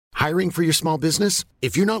Hiring for your small business?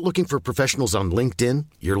 If you're not looking for professionals on LinkedIn,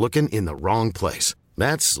 you're looking in the wrong place.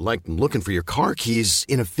 That's like looking for your car keys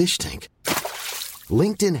in a fish tank.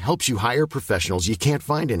 LinkedIn helps you hire professionals you can't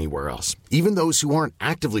find anywhere else, even those who aren't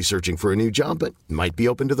actively searching for a new job but might be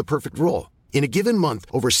open to the perfect role. In a given month,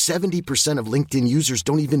 over 70% of LinkedIn users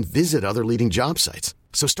don't even visit other leading job sites.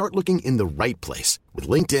 So start looking in the right place. With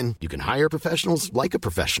LinkedIn, you can hire professionals like a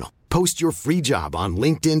professional. Post your free job on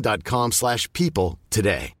linkedin.com/people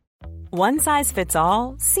today. One size fits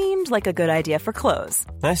all seemed like a good idea for clothes.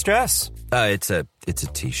 Nice dress. It's a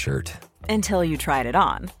t-shirt. Until you tried it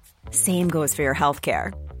on. Same goes for your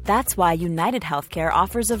healthcare. That's why United Healthcare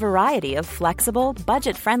offers a variety of flexible,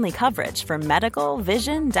 budget-friendly coverage for medical,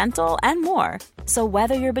 vision, dental, and more. So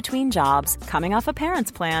whether you're between jobs, coming off a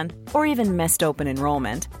parent's plan, or even missed open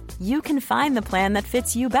enrollment, you can find the plan that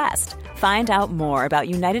fits you best. Find out more about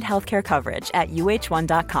United Healthcare coverage at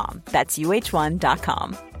uh1.com. That's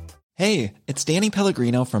uh1.com. Hey, it's Danny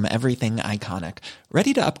Pellegrino from Everything Iconic.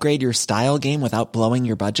 Ready to upgrade your style game without blowing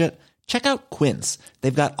your budget? Check out Quince.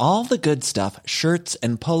 They've got all the good stuff, shirts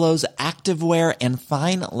and polos, activewear, and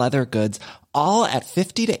fine leather goods, all at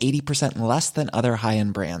 50 to 80% less than other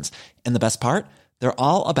high-end brands. And the best part? They're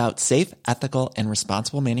all about safe, ethical, and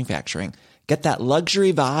responsible manufacturing. Get that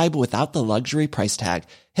luxury vibe without the luxury price tag.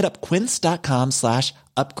 Hit up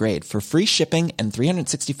quince.com/upgrade for free shipping and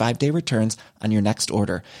 365-day returns on your next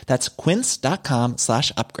order. That's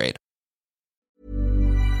quince.com/upgrade.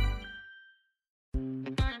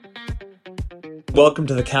 Welcome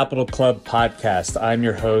to the Capital Club podcast. I'm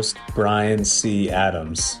your host, Brian C.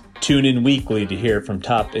 Adams. Tune in weekly to hear from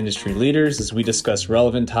top industry leaders as we discuss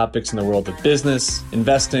relevant topics in the world of business,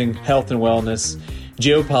 investing, health and wellness,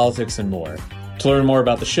 geopolitics, and more. To learn more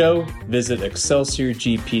about the show, visit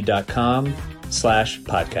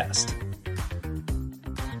excelsiorgp.com/podcast.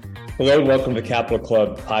 Hello and welcome to the Capital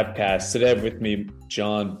Club podcast. Today I have with me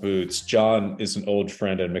John Boots. John is an old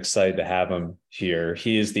friend and I'm excited to have him here.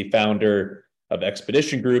 He is the founder of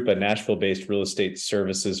Expedition Group, a Nashville-based real estate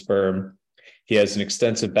services firm. He has an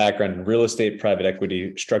extensive background in real estate, private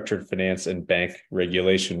equity, structured finance, and bank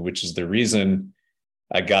regulation, which is the reason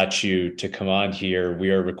I got you to come on here.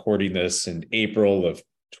 We are recording this in April of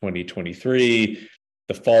 2023.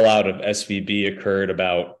 The fallout of SVB occurred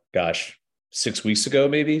about, 6 weeks ago,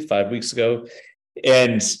 maybe 5 weeks ago.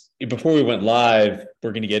 And before we went live,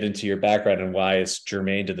 we're going to get into your background and why it's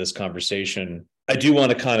germane to this conversation. I do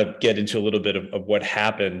want to kind of get into a little bit of what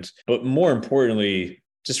happened, but more importantly,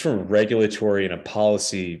 just from a regulatory and a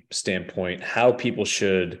policy standpoint, how people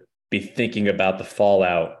should be thinking about the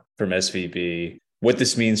fallout from SVB, what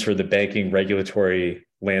this means for the banking regulatory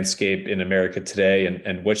landscape in America today,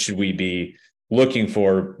 and what should we be looking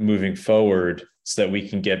for moving forward so that we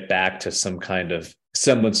can get back to some kind of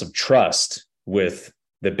semblance of trust with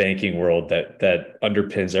the banking world that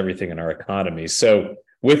underpins everything in our economy. So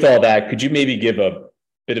with all that, could you maybe give a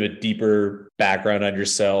bit of a deeper background on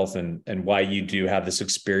yourself and why you do have this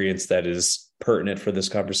experience that is pertinent for this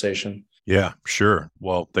conversation? Yeah, sure.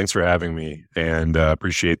 Well, thanks for having me and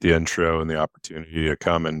appreciate the intro and the opportunity to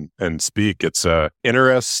come and speak. It's a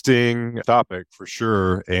interesting topic for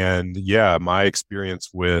sure. And yeah, my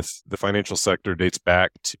experience with the financial sector dates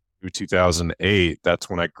back to 2008. That's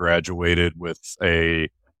when I graduated with a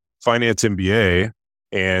finance MBA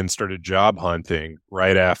and started job hunting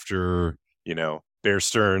right after, Bear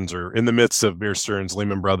Stearns, or in the midst of Bear Stearns,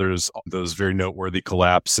 Lehman Brothers, those very noteworthy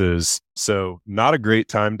collapses. So not a great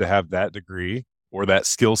time to have that degree or that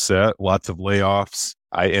skill set, lots of layoffs.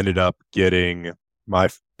 I ended up getting my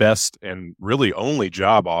best and really only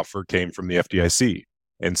job offer came from the FDIC.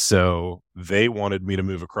 And so they wanted me to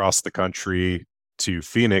move across the country to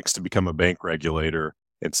Phoenix to become a bank regulator.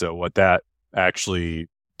 And so what that actually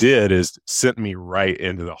did is sent me right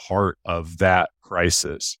into the heart of that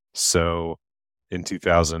crisis. So in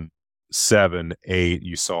 2007, 8,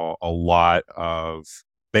 you saw a lot of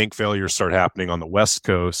bank failures start happening on the West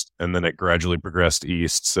Coast, and then it gradually progressed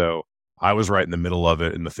east. So I was right in the middle of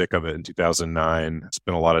it, in the thick of it in 2009.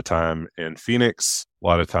 Spent a lot of time in Phoenix, a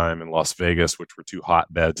lot of time in Las Vegas, which were two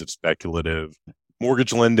hotbeds of speculative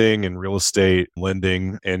mortgage lending and real estate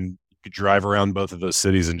lending. And you could drive around both of those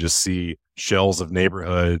cities and just see shells of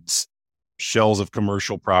neighborhoods, shells of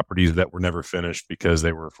commercial properties that were never finished because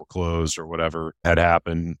they were foreclosed or whatever had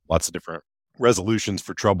happened. Lots of different resolutions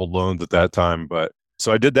for troubled loans at that time. But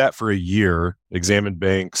so I did that for a year, examined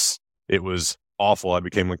banks. It was awful. I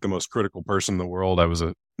became like the most critical person in the world. I was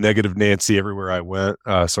a negative Nancy everywhere I went.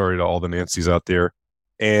 Sorry to all the Nancys out there.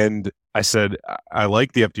 And I said, I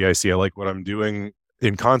like the FDIC. I like what I'm doing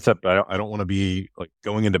in concept. I don't want to be like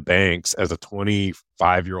going into banks as a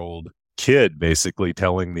 25-year-old kid basically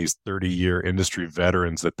telling these 30-year industry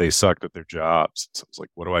veterans that they sucked at their jobs. So I was like,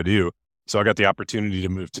 what do I do? So I got the opportunity to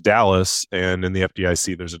move to Dallas, and in the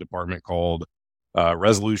FDIC, there's a department called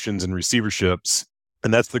Resolutions and Receiverships.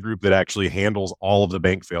 And that's the group that actually handles all of the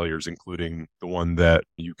bank failures, including the one that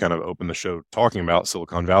you kind of opened the show talking about,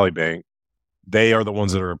 Silicon Valley Bank. They are the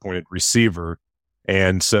ones that are appointed receiver.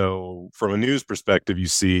 And so from a news perspective, you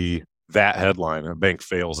see that headline, a bank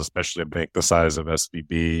fails, especially a bank the size of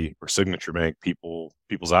SVB or Signature Bank,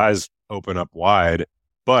 people's eyes open up wide.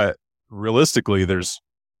 But realistically, there's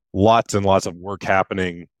lots and lots of work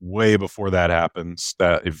happening way before that happens,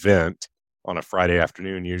 that event on a Friday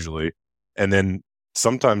afternoon usually. And then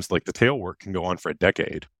sometimes like the tail work can go on for a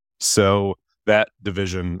decade. So that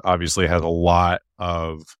division obviously has a lot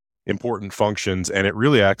of important functions, and it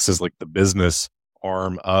really acts as like the business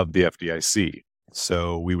arm of the FDIC.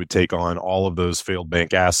 So we would take on all of those failed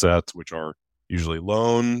bank assets, which are usually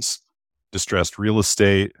loans, distressed real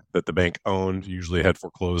estate that the bank owned, usually had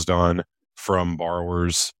foreclosed on from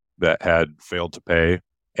borrowers that had failed to pay.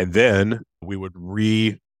 And then we would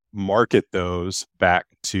remarket those back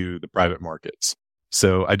to the private markets.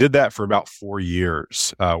 So I did that for about 4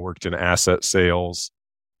 years, worked in asset sales,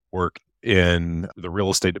 worked in the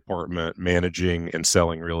real estate department, managing and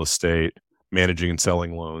selling real estate, managing and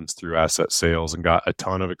selling loans through asset sales, and got a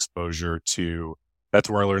ton of exposure to, that's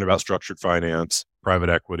where I learned about structured finance, private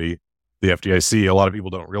equity, the FDIC. A lot of people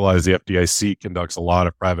don't realize the FDIC conducts a lot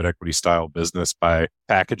of private equity style business by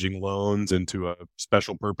packaging loans into a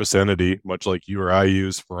special purpose entity, much like you or I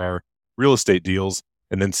use for our real estate deals,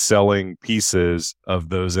 and then selling pieces of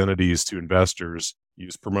those entities to investors,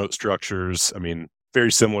 use promote structures. I mean,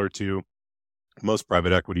 very similar to most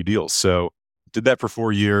private equity deals. So did that for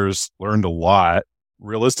 4 years, learned a lot,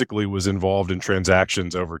 realistically was involved in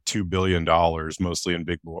transactions over $2 billion, mostly in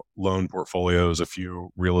big loan portfolios, a few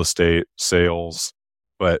real estate sales,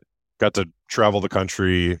 but got to travel the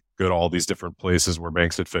country, go to all these different places where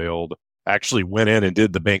banks had failed. Actually went in and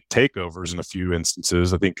did the bank takeovers in a few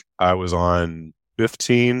instances. I think I was on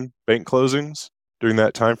 15 bank closings during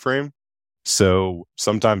that time frame. So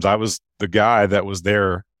sometimes I was the guy that was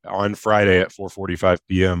there on Friday at 4:45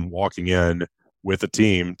 p.m. walking in with a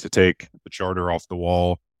team to take the charter off the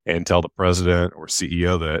wall and tell the president or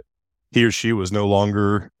CEO that he or she was no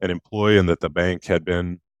longer an employee and that the bank had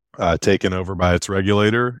been taken over by its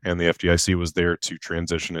regulator, and the FDIC was there to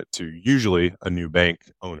transition it to usually a new bank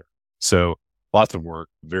owner. So lots of work,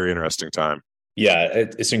 very interesting time. Yeah,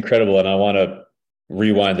 it's incredible. And I want to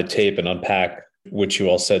rewind the tape and unpack what you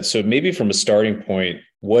all said. So maybe from a starting point,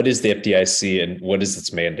 what is the FDIC and what is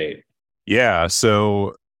its mandate? Yeah,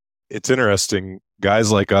 so it's interesting.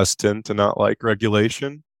 Guys like us tend to not like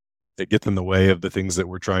regulation. It gets in the way of the things that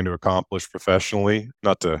we're trying to accomplish professionally.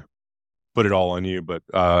 Not to put it all on you, but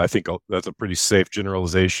I think that's a pretty safe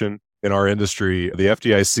generalization. In our industry, the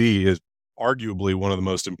FDIC is arguably one of the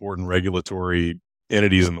most important regulatory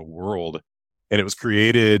entities in the world. And it was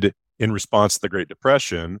created in response to the Great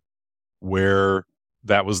Depression, where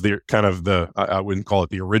that was the kind of I wouldn't call it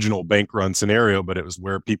the original bank run scenario, but it was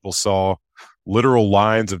where people saw literal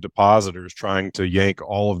lines of depositors trying to yank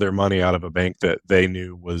all of their money out of a bank that they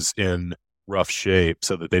knew was in rough shape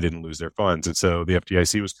so that they didn't lose their funds. And so the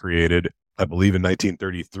FDIC was created, I believe, in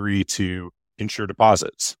 1933 to insure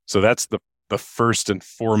deposits. So that's the first and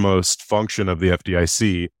foremost function of the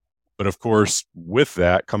FDIC. But of course, with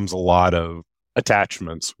that comes a lot of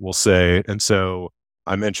attachments, we'll say. And so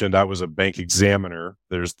I mentioned I was a bank examiner.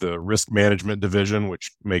 There's the risk management division,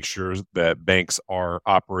 which makes sure that banks are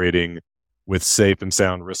operating with safe and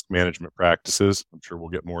sound risk management practices. I'm sure we'll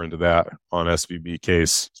get more into that on SVB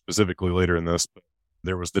case specifically later in this. But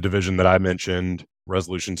there was the division that I mentioned,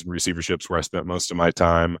 resolutions and receiverships, where I spent most of my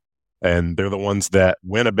time. And they're the ones that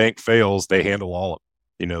when a bank fails, they handle all of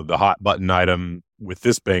it. You know, the hot button item with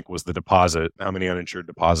this bank was the deposit, how many uninsured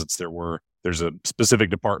deposits there were. There's a specific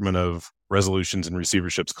department of resolutions and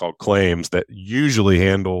receiverships called claims that usually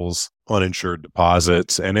handles uninsured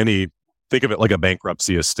deposits and think of it like a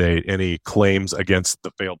bankruptcy estate, any claims against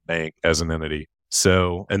the failed bank as an entity.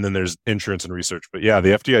 So, and then there's insurance and research. But yeah,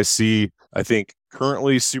 the FDIC, I think,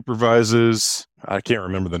 currently supervises, I can't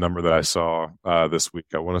remember the number that I saw this week.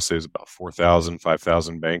 I want to say it's about 4,000,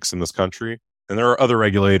 5,000 banks in this country. And there are other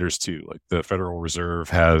regulators too, like the Federal Reserve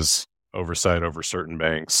has oversight over certain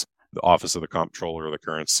banks, the Office of the Comptroller of the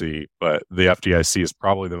Currency, but the FDIC is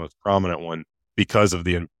probably the most prominent one because of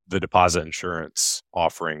the deposit insurance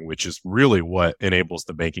offering, which is really what enables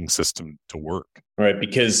the banking system to work. Right,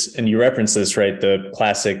 because, and you referenced this, right, the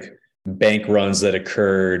classic bank runs that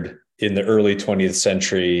occurred in the early 20th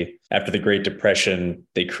century, after the Great Depression,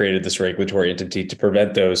 they created this regulatory entity to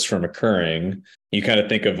prevent those from occurring. You kind of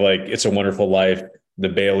think of like It's a Wonderful Life, the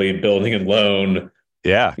Bailey Building and Loan,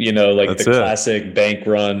 Yeah, like that's the it. classic bank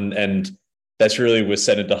run. And that's really was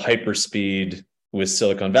set into hyperspeed with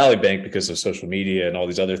Silicon Valley Bank because of social media and all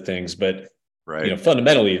these other things. But, Right.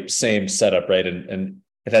 fundamentally same setup, right? And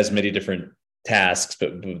it has many different tasks,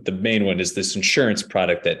 but the main one is this insurance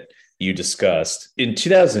product that you discussed. In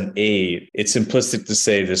 2008, it's simplistic to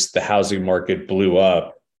say the housing market blew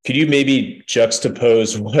up. Could you maybe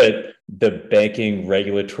juxtapose what the banking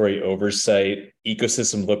regulatory oversight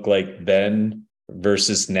ecosystem looked like then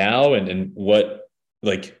versus now, and what,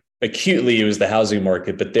 like, acutely it was the housing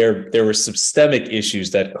market, but there were systemic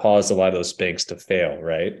issues that caused a lot of those banks to fail,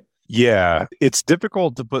 right? Yeah, it's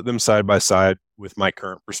difficult to put them side by side with my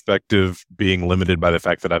current perspective being limited by the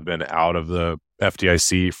fact that I've been out of the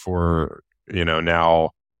FDIC for,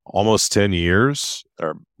 now almost 10 years,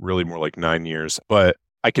 or really more like 9 years. But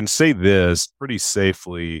I can say this pretty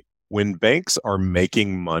safely. When banks are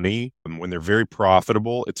making money and when they're very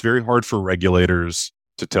profitable, it's very hard for regulators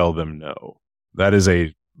to tell them no. That is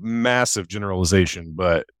a massive generalization,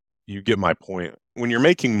 but you get my point. When you're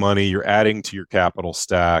making money, you're adding to your capital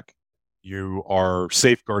stack. You are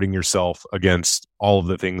safeguarding yourself against all of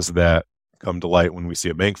the things that come to light when we see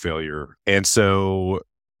a bank failure. And so,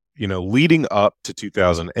 leading up to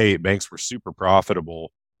 2008, banks were super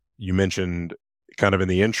profitable. You mentioned kind of in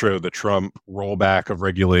the intro, the Trump rollback of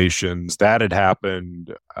regulations that had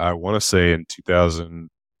happened, I want to say in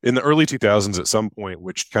the early 2000s at some point,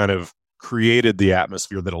 which kind of created the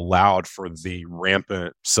atmosphere that allowed for the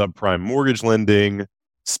rampant subprime mortgage lending,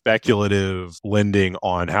 speculative lending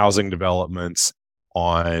on housing developments,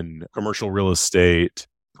 on commercial real estate,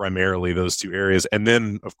 primarily those two areas. And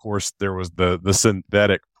then, of course, there was the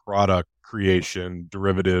synthetic product creation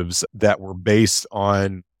derivatives that were based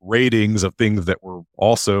on ratings of things that were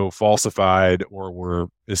also falsified or were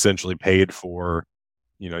essentially paid for.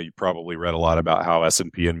 You probably read a lot about how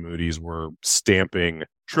S&P and Moody's were stamping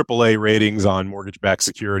AAA ratings on mortgage-backed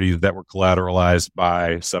securities that were collateralized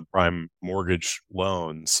by subprime mortgage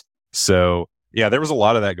loans. So, yeah, there was a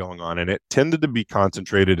lot of that going on, and it tended to be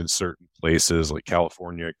concentrated in certain places. Like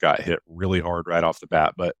California got hit really hard right off the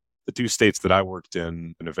bat, but the two states that I worked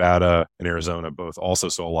in, Nevada and Arizona, both also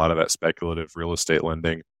saw a lot of that speculative real estate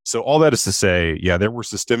lending. So all that is to say, yeah, there were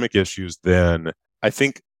systemic issues then. I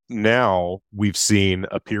think now we've seen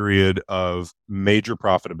a period of major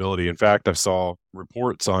profitability. In fact, I saw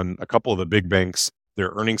reports on a couple of the big banks.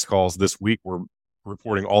 Their earnings calls this week were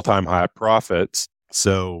reporting all-time high profits.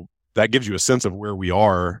 So that gives you a sense of where we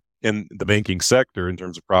are in the banking sector in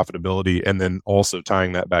terms of profitability. And then also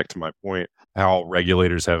tying that back to my point, how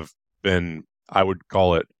regulators have been, I would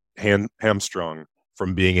call it, hamstrung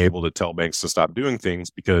from being able to tell banks to stop doing things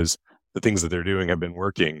because the things that they're doing have been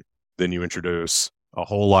working. Then you introduce a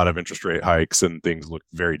whole lot of interest rate hikes and things look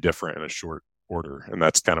very different in a short order. And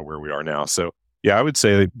that's kind of where we are now. So yeah, I would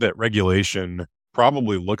say that regulation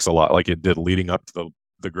probably looks a lot like it did leading up to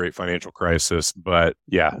the great financial crisis. But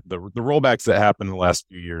yeah, the rollbacks that happened in the last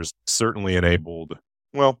few years certainly enabled,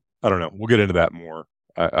 well, I don't know. We'll get into that more,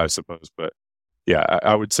 I suppose. But yeah,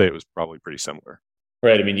 I would say it was probably pretty similar.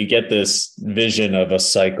 Right. I mean, you get this vision of a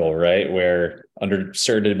cycle, right? Where under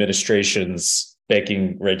certain administrations,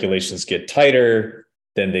 banking regulations get tighter,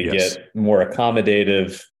 then they get more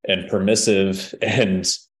accommodative and permissive, and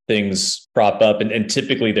things prop up. And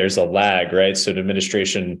typically there's a lag, right? So the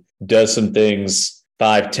administration does some things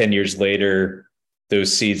 5-10 years later,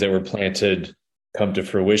 those seeds that were planted come to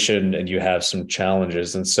fruition and you have some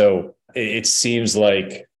challenges. And so it seems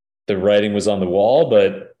like the writing was on the wall,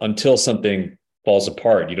 but until something falls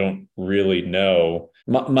apart, you don't really know.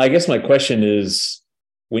 I guess my question is,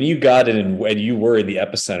 when you got in and you were in the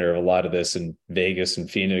epicenter of a lot of this in Vegas and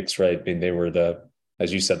Phoenix, right? I mean, they were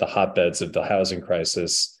as you said, the hotbeds of the housing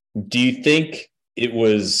crisis. Do you think it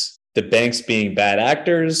was the banks being bad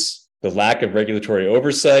actors, the lack of regulatory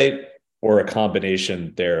oversight, or a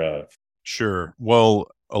combination thereof? Sure. Well,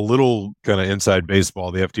 a little kind of inside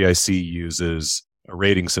baseball, the FDIC uses a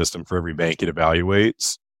rating system for every bank it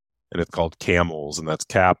evaluates, and it's called CAMELS, and that's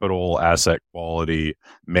capital, asset quality,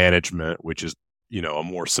 management, which is, a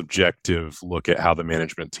more subjective look at how the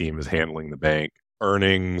management team is handling the bank,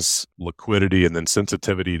 earnings, liquidity, and then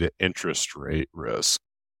sensitivity to interest rate risk.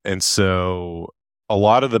 And so a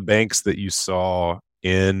lot of the banks that you saw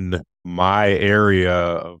in my area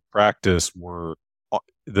of practice were,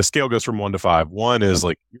 the scale goes from 1 to 5. 1 is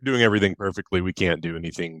like, you're doing everything perfectly. We can't do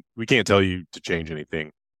anything. We can't tell you to change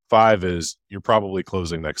anything. 5 is you're probably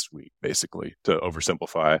closing next week, basically, to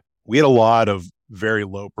oversimplify. we had a lot of very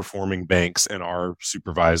low performing banks in our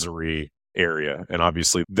supervisory area. And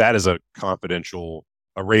obviously that is a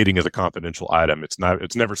rating is a confidential item. It's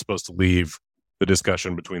never supposed to leave the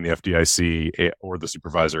discussion between the FDIC or the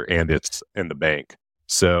supervisor and the bank.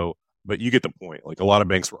 So, but you get the point. Like, a lot of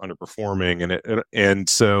banks were underperforming, and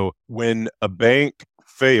so when a bank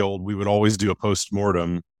failed, we would always do a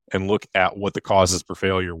postmortem and look at what the causes for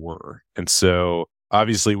failure were. And so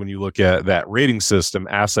obviously when you look at that rating system,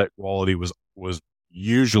 asset quality was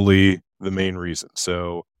usually the main reason.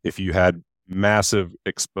 So if you had massive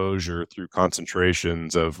exposure through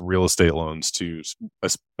concentrations of real estate loans to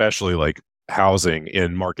especially like housing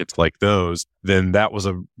in markets like those, then that was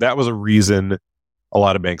a reason a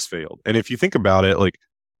lot of banks failed. And if you think about it, like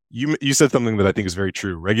you said something that I think is very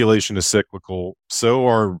true. Regulation is cyclical. So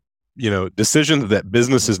are, decisions that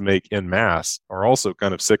businesses make en masse are also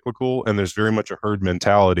kind of cyclical, and there's very much a herd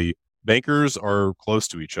mentality. Bankers are close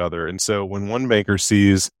to each other. And so when one banker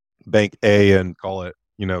sees Bank A, and call it,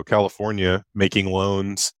 California, making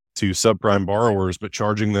loans to subprime borrowers, but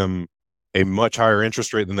charging them a much higher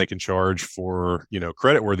interest rate than they can charge for,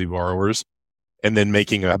 creditworthy borrowers, and then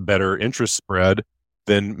making a better interest spread,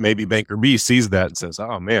 then maybe banker B sees that and says,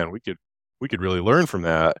 oh man, we could really learn from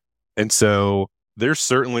that. And so there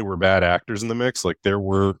certainly were bad actors in the mix. Like, there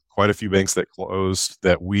were quite a few banks that closed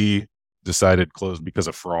that we decided closed because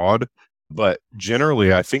of fraud. But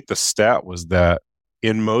generally, I think the stat was that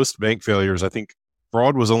in most bank failures, I think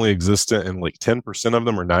fraud was only existent in like 10% of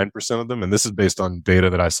them or 9% of them. And this is based on data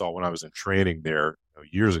that I saw when I was in training there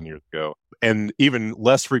years and years ago. And even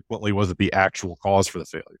less frequently was it the actual cause for the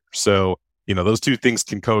failure. So, those two things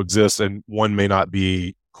can coexist, and one may not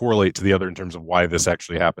be correlate to the other in terms of why this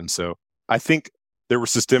actually happened. So I think there were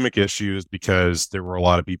systemic issues because there were a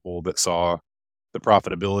lot of people that saw the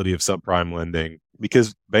profitability of subprime lending,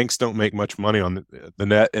 because banks don't make much money on the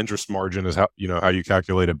net interest margin is how you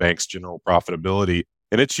calculate a bank's general profitability.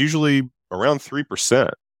 And it's usually around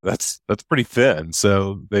 3%. That's pretty thin.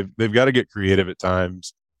 So they've got to get creative at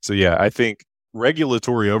times. So yeah, I think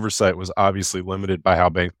regulatory oversight was obviously limited by how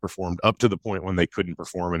banks performed up to the point when they couldn't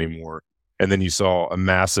perform anymore. And then you saw a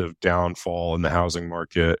massive downfall in the housing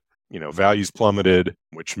market. Values plummeted,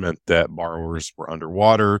 which meant that borrowers were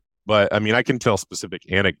underwater. But I mean, I can tell specific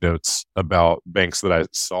anecdotes about banks that I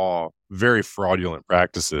saw very fraudulent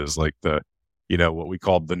practices, like what we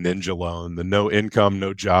called the ninja loan, the no income,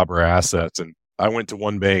 no job or assets. And I went to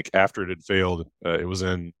one bank after it had failed. It was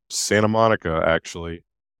in Santa Monica, actually.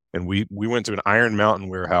 And we went to an Iron Mountain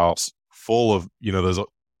warehouse full of, those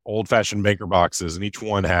old fashioned banker boxes, and each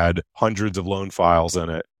one had hundreds of loan files in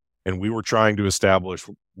it. And we were trying to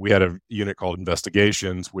we had a unit called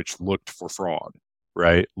investigations, which looked for fraud,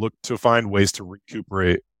 right? Looked to find ways to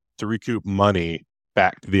recoup money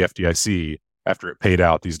back to the FDIC after it paid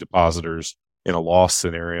out these depositors in a loss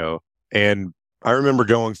scenario. And I remember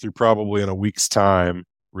going through, probably in a week's time,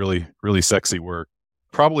 really, really sexy work,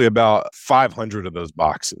 probably about 500 of those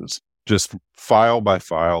boxes, just file by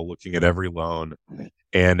file, looking at every loan.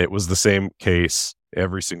 And it was the same case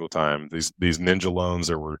every single time. These ninja loans,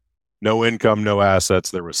 there were no income, no assets.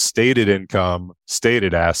 There was stated income,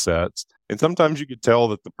 stated assets. And sometimes you could tell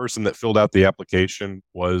that the person that filled out the application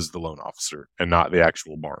was the loan officer and not the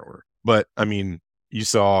actual borrower. But I mean, I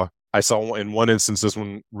saw in one instance, this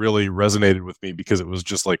one really resonated with me because it was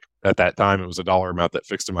just like, at that time, it was a dollar amount that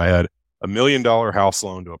fixed in my head. $1 million house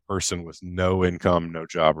loan to a person with no income, no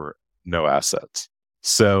job, or no assets.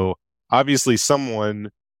 So obviously someone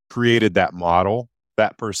created that model.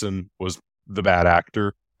 That person was the bad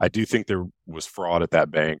actor. I do think there was fraud at that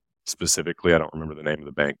bank specifically. I don't remember the name of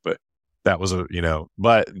the bank, but that was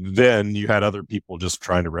but then you had other people just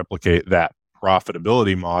trying to replicate that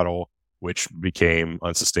profitability model, which became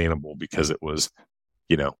unsustainable because it was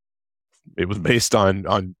based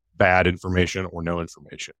on bad information or no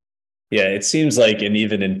information. Yeah, it seems like, and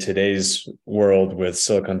even in today's world with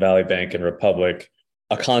Silicon Valley Bank and Republic,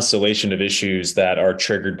 a constellation of issues that are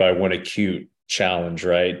triggered by one acute challenge,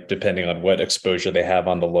 right? Depending on what exposure they have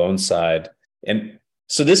on the loan side. And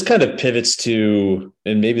so this kind of pivots to,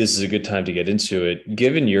 and maybe this is a good time to get into it,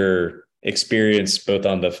 given your experience both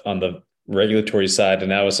on the regulatory side and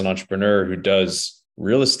now as an entrepreneur who does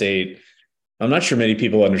real estate. I'm not sure many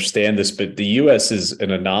people understand this, but the US is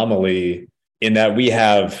an anomaly in that we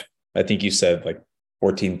have, I think you said like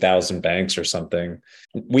 14,000 banks or something.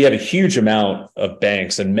 We have a huge amount of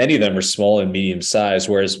banks, and many of them are small and medium sized,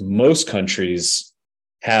 whereas most countries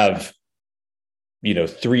have,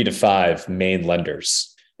 3 to 5 main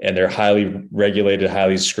lenders, and they're highly regulated,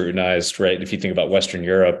 highly scrutinized, right? If you think about Western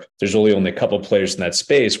Europe, there's only a couple of players in that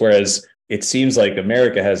space, whereas it seems like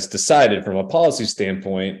America has decided from a policy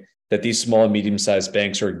standpoint, that these small and medium-sized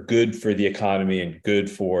banks are good for the economy and good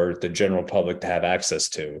for the general public to have access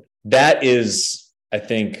to. That is, I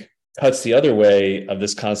think, cuts the other way of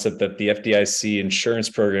this concept that the FDIC insurance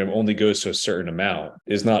program only goes to a certain amount,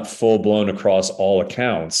 is not full-blown across all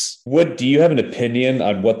accounts. Do you have an opinion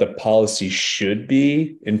on what the policy should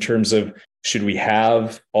be in terms of, should we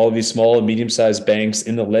have all of these small and medium-sized banks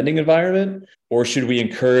in the lending environment, or should we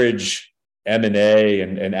encourage M&A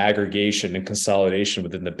and aggregation and consolidation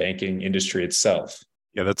within the banking industry itself?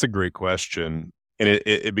 Yeah, that's a great question. And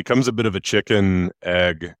it becomes a bit of a chicken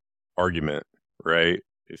egg argument, right?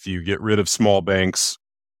 If you get rid of small banks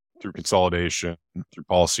through consolidation, through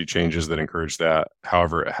policy changes that encourage that,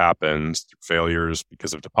 however it happens, through failures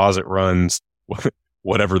because of deposit runs,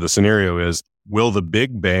 whatever the scenario is, will the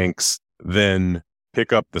big banks then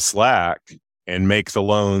pick up the slack and make the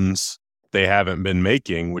loans they haven't been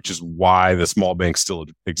making, which is why the small banks still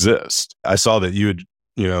exist? I saw that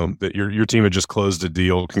that your team had just closed a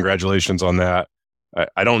deal. Congratulations on that.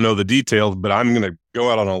 I don't know the details, but I'm going to go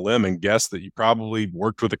out on a limb and guess that you probably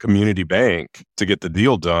worked with a community bank to get the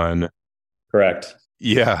deal done. Correct.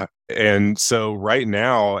 Yeah. And so right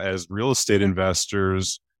now, as real estate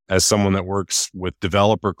investors, as someone that works with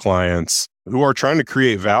developer clients who are trying to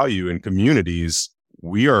create value in communities,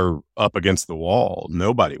 we are up against the wall.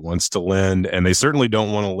 Nobody wants to lend, and they certainly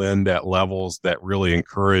don't want to lend at levels that really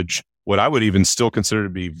encourage what I would even still consider to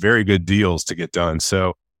be very good deals to get done.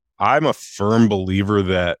 So I'm a firm believer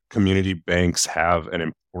that community banks have an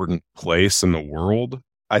important place in the world.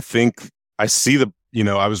 I think I see I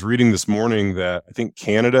was reading this morning that I think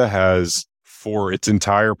Canada has, for its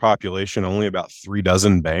entire population, only about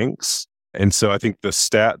 36 banks. And so I think the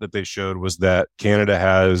stat that they showed was that Canada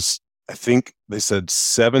has, I think they said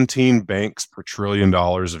 17 banks per $1 trillion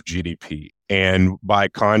of GDP. And by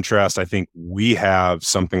contrast, I think we have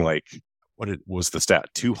something like, what it was the stat,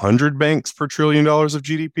 200 banks per $1 trillion of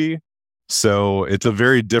GDP. So it's a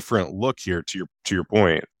very different look here to your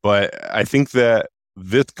point. But I think that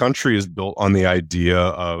this country is built on the idea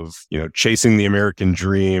of, chasing the American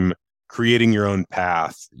dream, creating your own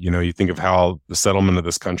path. You think of how the settlement of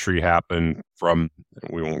this country happened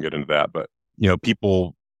we won't get into that, but,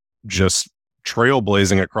 people just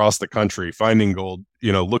trailblazing across the country, finding gold,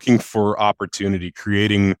 looking for opportunity,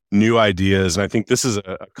 creating new ideas. And I think this is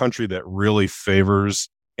a country that really favors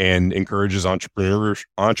and encourages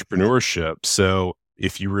entrepreneurship. So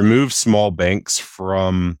if you remove small banks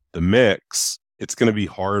from the mix, it's going to be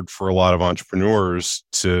hard for a lot of entrepreneurs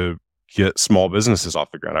to get small businesses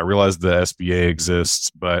off the ground. I realize the SBA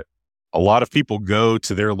exists, but a lot of people go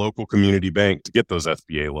to their local community bank to get those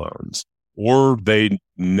SBA loans. Or they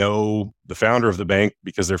know the founder of the bank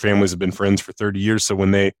because their families have been friends for 30 years. So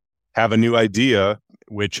when they have a new idea,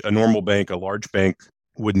 which a normal bank, a large bank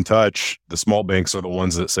wouldn't touch, the small banks are the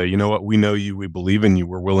ones that say, you know what, we know you, we believe in you,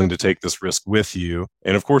 we're willing to take this risk with you.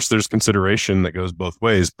 And of course, there's consideration that goes both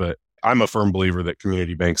ways, but I'm a firm believer that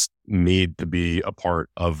community banks need to be a part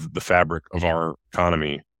of the fabric of our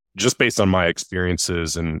economy, just based on my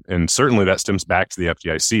experiences. And certainly that stems back to the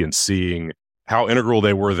FDIC and seeing how integral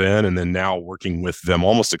they were then, and then now working with them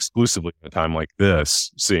almost exclusively at a time like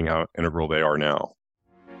this, seeing how integral they are now.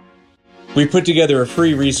 We put together a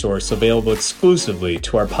free resource available exclusively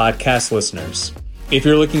to our podcast listeners. If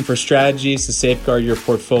you're looking for strategies to safeguard your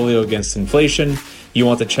portfolio against inflation, you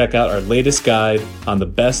want to check out our latest guide on the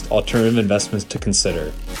best alternative investments to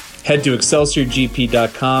consider. Head to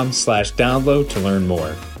ExcelsiorGP.com/download to learn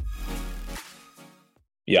more.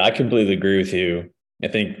 Yeah, I completely agree with you. I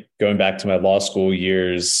think going back to my law school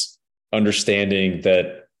years, understanding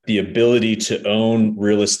that the ability to own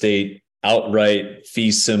real estate outright,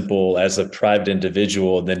 fee simple as a private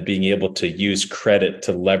individual, and then being able to use credit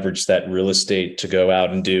to leverage that real estate to go out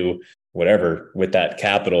and do whatever with that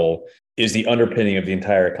capital is the underpinning of the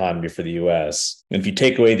entire economy for the US. And if you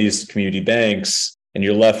take away these community banks and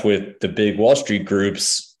you're left with the big Wall Street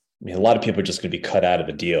groups, a lot of people are just going to be cut out of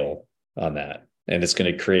a deal on that. And it's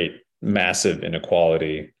going to create massive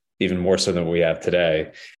inequality, even more so than what we have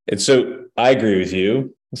today. And so I agree with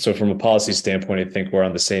you. So from a policy standpoint, I think we're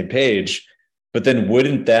on the same page. But then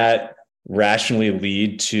wouldn't that rationally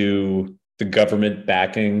lead to the government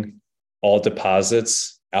backing all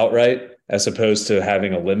deposits outright as opposed to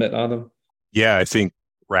having a limit on them? Yeah, I think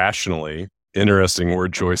rationally, interesting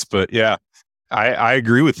word choice, but yeah, I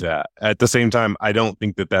agree with that. At the same time, I don't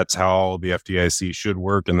think that that's how the FDIC should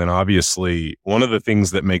work. And then obviously, one of the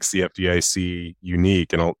things that makes the FDIC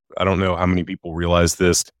unique, and I don't know how many people realize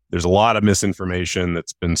this, there's a lot of misinformation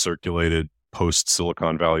that's been circulated post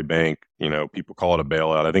Silicon Valley Bank. People call it a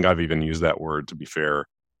bailout. I think I've even used that word, to be fair,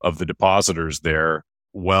 of the depositors there.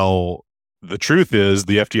 Well, the truth is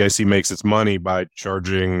the FDIC makes its money by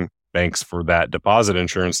charging banks for that deposit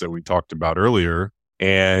insurance that we talked about earlier.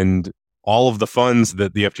 And all of the funds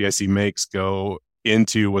that the FDIC makes go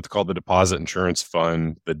into what's called the Deposit Insurance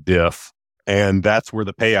Fund, the DIF. And that's where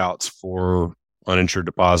the payouts for uninsured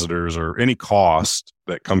depositors or any cost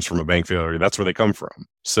that comes from a bank failure, that's where they come from.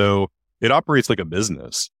 So it operates like a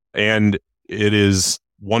business. And it is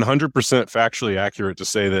 100% factually accurate to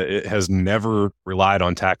say that it has never relied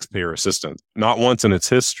on taxpayer assistance, not once in its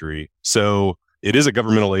history. So it is a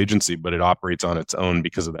governmental agency, but it operates on its own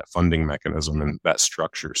because of that funding mechanism and that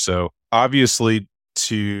structure. So obviously,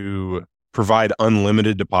 to provide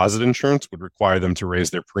unlimited deposit insurance would require them to raise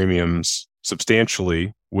their premiums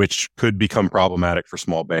substantially, which could become problematic for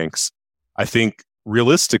small banks. I think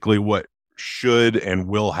realistically, what should and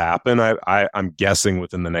will happen, I'm guessing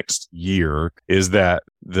within the next year, is that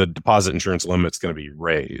the deposit insurance limit's going to be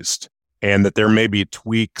raised and that there may be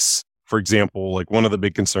tweaks. For example, like one of the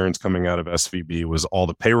big concerns coming out of SVB was all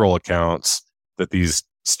the payroll accounts that these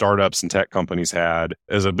startups and tech companies had.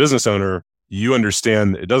 As a business owner, you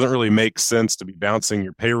understand it doesn't really make sense to be bouncing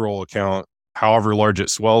your payroll account, however large it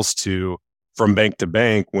swells to, from bank to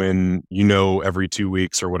bank when you know every 2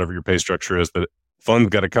 weeks or whatever your pay structure is that funds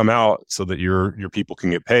got to come out so that your people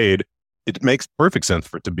can get paid. It makes perfect sense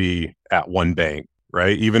for it to be at one bank,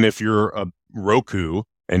 right? Even if you're a Roku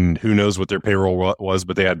and who knows what their payroll was,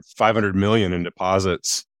 but they had 500 million in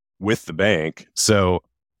deposits with the bank. So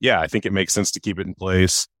yeah, I think it makes sense to keep it in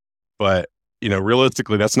place. But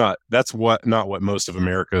realistically, that's not what most of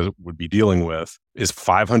America would be dealing with. Is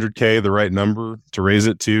 500K the right number to raise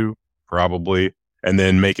it to? Probably. And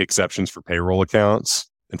then make exceptions for payroll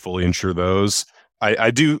accounts and fully insure those.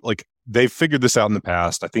 I do, like, they've figured this out in the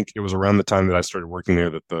past. I think it was around the time that I started working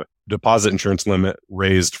there that the deposit insurance limit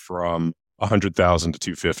raised from 100,000 to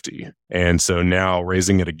 250. And so now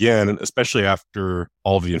raising it again, especially after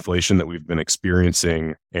all of the inflation that we've been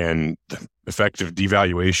experiencing and the effective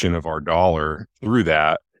devaluation of our dollar through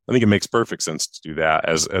that, I think it makes perfect sense to do that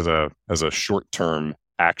as a short-term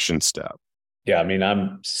action step. Yeah, I mean,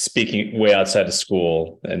 I'm speaking way outside of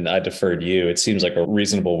school and I defer to you. It seems like a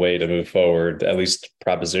reasonable way to move forward, at least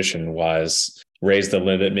proposition wise. Raise the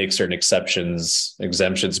limit, make certain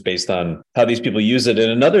exemptions based on how these people use it.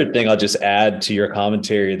 And another thing I'll just add to your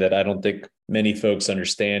commentary that I don't think many folks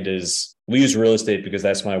understand is we use real estate because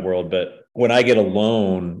that's my world. But when I get a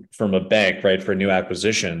loan from a bank, right, for a new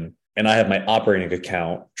acquisition, and I have my operating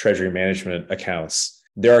account, treasury management accounts,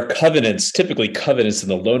 there are typically covenants in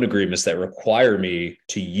the loan agreements that require me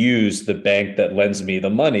to use the bank that lends me the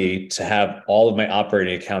money to have all of my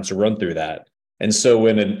operating accounts run through that. And so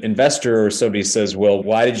when an investor or somebody says, well,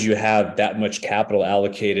 why did you have that much capital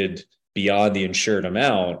allocated beyond the insured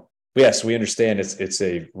amount? Yes, we understand it's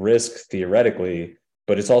a risk theoretically,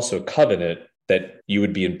 but it's also a covenant that you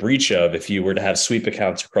would be in breach of if you were to have sweep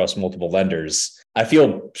accounts across multiple lenders. I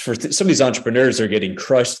feel for some of these entrepreneurs are getting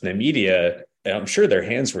crushed in the media. And I'm sure their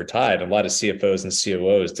hands were tied. A lot of CFOs and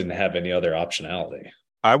COOs didn't have any other optionality.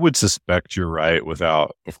 I would suspect you're right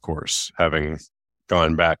without, of course, having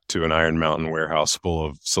gone back to an Iron Mountain warehouse full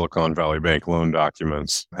of Silicon Valley Bank loan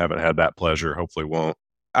documents. Haven't had that pleasure, hopefully won't.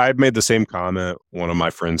 I made the same comment. One of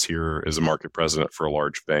my friends here is a market president for a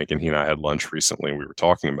large bank, and he and I had lunch recently, and we were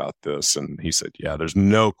talking about this, and he said, yeah, there's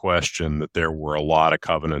no question that there were a lot of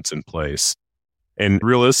covenants in place. And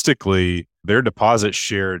realistically, their deposit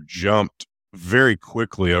share jumped very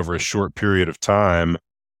quickly over a short period of time.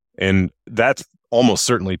 And that's almost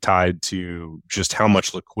certainly tied to just how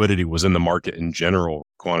much liquidity was in the market in general,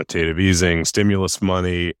 quantitative easing, stimulus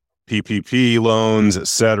money, PPP loans, et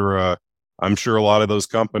cetera. I'm sure a lot of those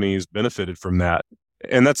companies benefited from that.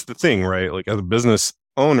 And that's the thing, right? Like as a business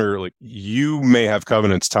owner, like you may have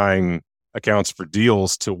covenants tying accounts for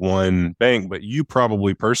deals to one bank, but you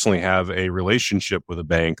probably personally have a relationship with a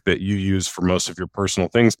bank that you use for most of your personal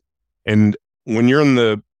things. And when you're in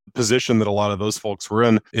the position that a lot of those folks were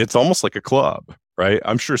in, it's almost like a club, right?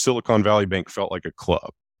 I'm sure Silicon Valley Bank felt like a club.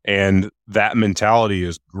 And that mentality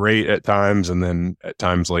is great at times. And then at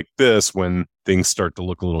times like this, when things start to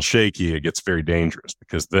look a little shaky, it gets very dangerous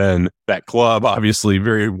because then that club, obviously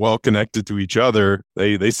very well connected to each other,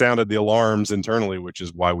 they sounded the alarms internally, which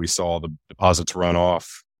is why we saw the deposits run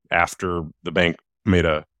off after the bank made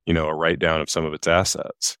a write down of some of its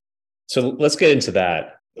assets. So let's get into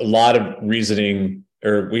that. A lot of reasoning,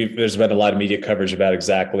 there's been a lot of media coverage about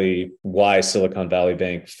exactly why Silicon Valley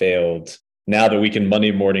Bank failed. Now that we can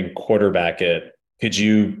Monday morning quarterback it, could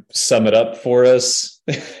you sum it up for us?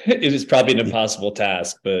 It is probably an impossible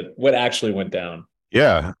task, but what actually went down?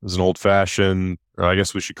 Yeah, it was an old-fashioned, or I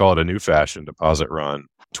guess we should call it a new-fashioned deposit run.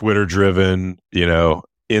 Twitter-driven,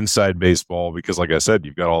 inside baseball because, like I said,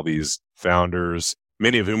 you've got all these founders,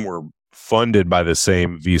 many of whom were funded by the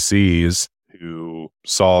same VCs who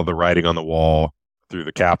saw the writing on the wall through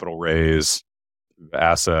the capital raise, the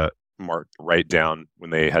asset mark write down when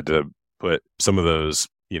they had to put some of those,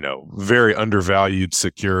 very undervalued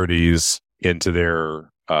securities into their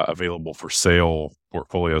available for sale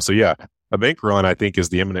portfolio. So yeah, a bank run, I think, is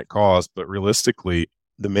the imminent cause, but realistically,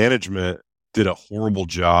 the management did a horrible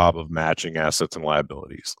job of matching assets and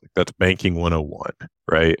liabilities. Like, that's banking 101,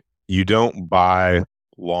 right? You don't buy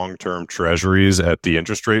long-term treasuries at the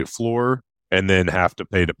interest rate floor and then have to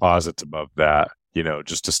pay deposits above that,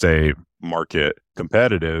 just to stay market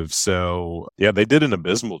competitive. So yeah, they did an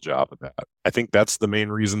abysmal job of that. I think that's the main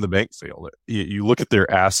reason the bank failed. You look at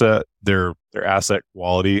their asset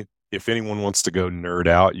quality. If anyone wants to go nerd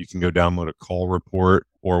out, you can go download a call report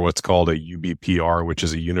or what's called a UBPR, which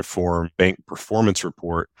is a Uniform Bank Performance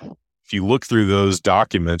Report. If you look through those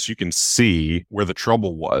documents, you can see where the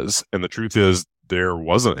trouble was. And the truth is, there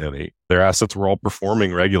wasn't any. Their assets were all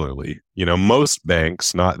performing regularly. Most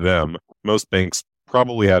banks, not them, most banks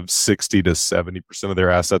probably have 60 to 70% of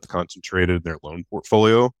their assets concentrated in their loan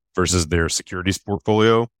portfolio versus their securities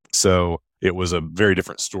portfolio. So it was a very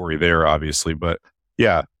different story there, obviously. But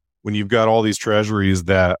yeah, when you've got all these treasuries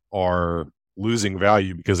that are losing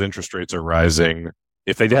value because interest rates are rising,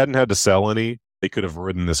 if they hadn't had to sell any, they could have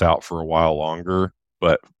ridden this out for a while longer.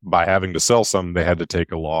 But by having to sell some, they had to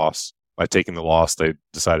take a loss. By taking the loss, they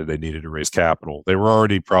decided they needed to raise capital. They were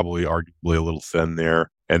already probably arguably a little thin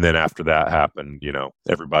there. And then after that happened,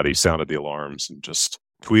 everybody sounded the alarms and just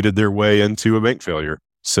tweeted their way into a bank failure.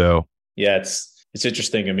 So yeah, it's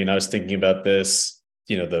interesting. I mean, I was thinking about this,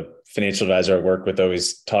 the financial advisor I work with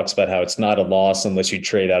always talks about how it's not a loss unless you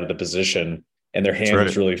trade out of the position. And their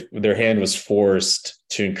hand was forced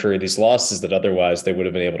to incur these losses that otherwise they would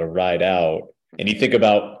have been able to ride out. And you think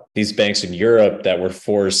about these banks in Europe that were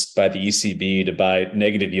forced by the ECB to buy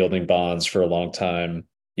negative yielding bonds for a long time,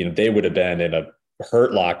 they would have been in a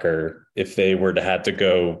hurt locker if they were to have to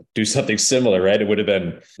go do something similar, right? It would have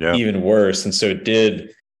been even worse. And so it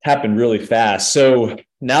did happen really fast. So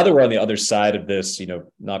now that we're on the other side of this,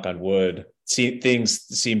 knock on wood, things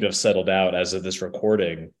seem to have settled out as of this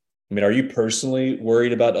recording. I mean, are you personally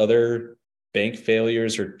worried about other bank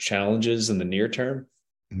failures or challenges in the near term?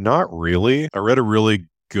 Not really. I read a really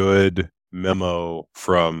good memo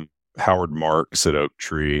from Howard Marks at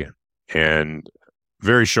Oaktree, and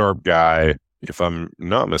very sharp guy. If I'm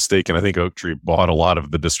not mistaken, I think Oaktree bought a lot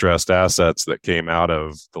of the distressed assets that came out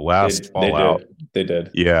of the last fallout. They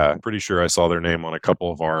did. Yeah, I'm pretty sure I saw their name on a couple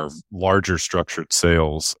of our larger structured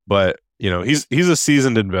sales. But, he's a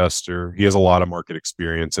seasoned investor. He has a lot of market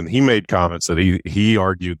experience, and he made comments that he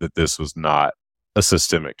argued that this was not a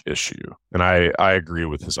systemic issue. And I agree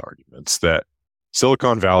with his arguments that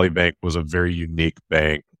Silicon Valley Bank was a very unique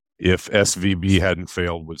bank. If SVB hadn't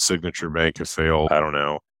failed, would Signature Bank have failed? I don't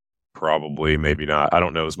know. Probably, maybe not. I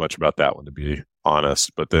don't know as much about that one, to be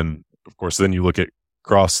honest. But then, of course, you look at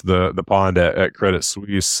across the pond at Credit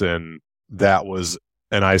Suisse, and that was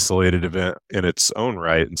an isolated event in its own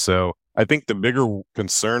right. And so I think the bigger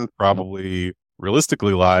concern probably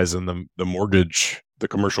realistically lies in the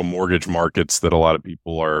commercial mortgage markets that a lot of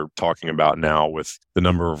people are talking about now, with the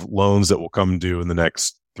number of loans that will come due in the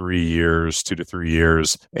next 2 to 3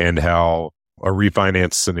 years, and how a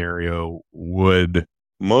refinance scenario would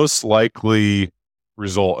most likely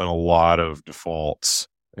result in a lot of defaults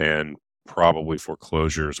and probably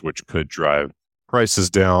foreclosures, which could drive prices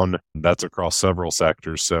down. That's across several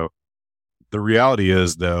sectors. So the reality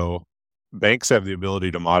is, though, banks have the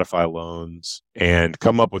ability to modify loans and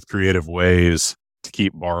come up with creative ways to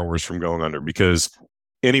keep borrowers from going under, because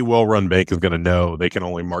any well-run bank is going to know they can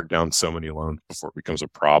only mark down so many loans before it becomes a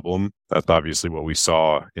problem. That's obviously what we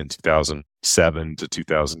saw in 2007 to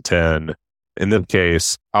 2010. In this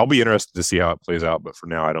case, I'll be interested to see how it plays out, but for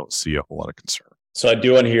now, I don't see a whole lot of concern. So I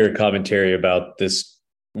do want to hear commentary about this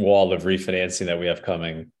wall of refinancing that we have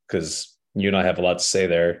coming, because you and I have a lot to say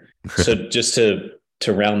there. So just to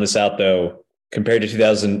round this out, though, compared to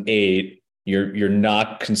 2008, you're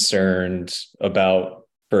not concerned about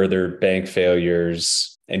further bank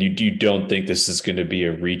failures, and you don't think this is going to be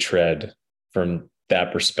a retread from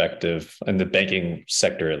that perspective in the banking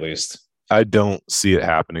sector, at least. I don't see it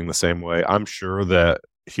happening the same way. I'm sure that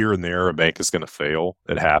here and there a bank is going to fail.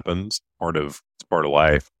 It happens. It's part of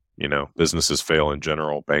life. Businesses fail in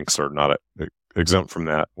general. Banks are not exempt from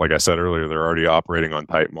that. Like I said earlier, they're already operating on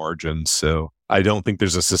tight margins. So I don't think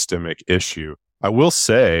there's a systemic issue. I will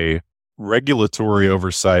say regulatory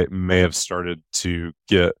oversight may have started to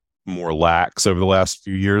get more lax over the last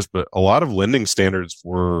few years, but a lot of lending standards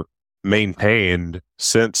were maintained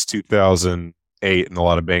since 2008, and a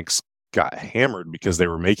lot of banks got hammered because they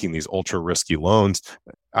were making these ultra risky loans.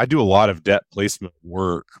 I do a lot of debt placement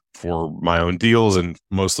work for my own deals and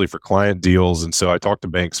mostly for client deals. And so I talk to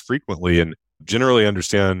banks frequently and generally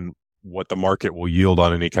understand what the market will yield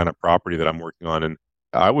on any kind of property that I'm working on. And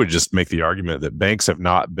I would just make the argument that banks have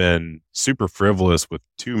not been super frivolous with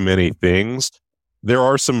too many things. There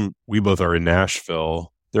are some, we both are in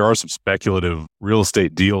Nashville, there are some speculative real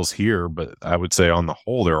estate deals here, but I would say on the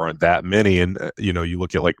whole, there aren't that many. And, you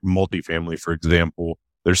look at like multifamily, for example,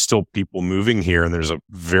 there's still people moving here and there's a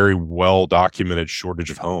very well documented shortage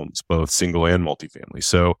of homes, both single and multifamily.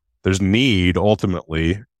 So there's need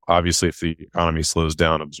ultimately. Obviously, if the economy slows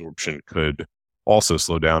down, absorption could also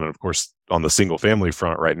slow down. And of course, on the single family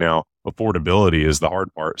front right now, affordability is the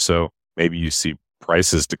hard part. So maybe you see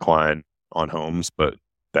prices decline on homes, but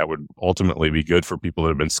that would ultimately be good for people that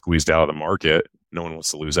have been squeezed out of the market. No one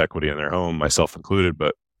wants to lose equity in their home, myself included.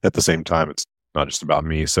 But at the same time, it's not just about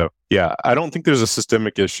me. So yeah, I don't think there's a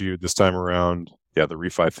systemic issue this time around. Yeah, the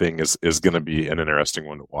refi thing is going to be an interesting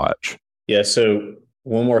one to watch. Yeah. So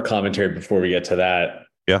one more commentary before we get to that.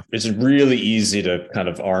 Yeah. It's really easy to kind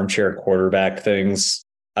of armchair quarterback things.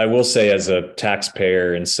 I will say, as a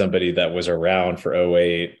taxpayer and somebody that was around for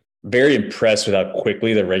 2008, very impressed with how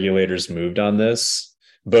quickly the regulators moved on this,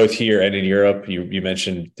 both here and in Europe. You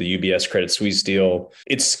mentioned the UBS Credit Suisse deal.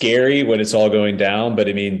 It's scary when it's all going down, but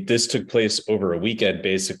I mean, this took place over a weekend,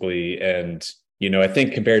 basically. And, I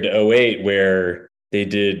think compared to 2008, where they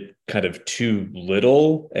did kind of too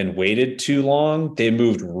little and waited too long, they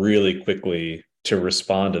moved really quickly to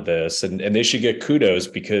respond to this. And they should get kudos,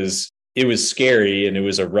 because it was scary and it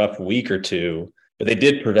was a rough week or two, but they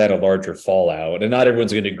did prevent a larger fallout. And not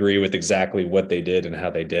everyone's going to agree with exactly what they did and how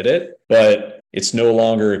they did it, but it's no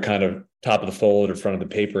longer kind of top of the fold or front of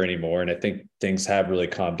the paper anymore. And I think things have really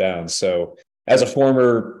calmed down. So as a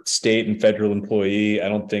former state and federal employee, I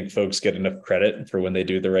don't think folks get enough credit for when they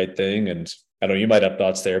do the right thing. And I don't know, you might have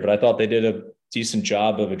thoughts there, but I thought they did a decent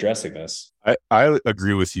job of addressing this. I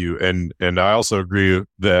agree with you. And I also agree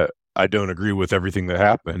that I don't agree with everything that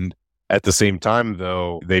happened. At the same time,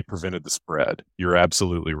 though, they prevented the spread. You're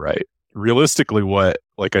absolutely right. Realistically,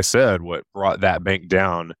 like I said, what brought that bank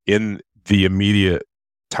down in the immediate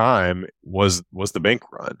time was the bank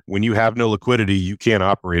run. When you have no liquidity, you can't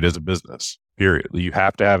operate as a business, period. You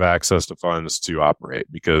have to have access to funds to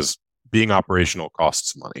operate, because being operational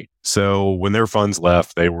costs money. So when their funds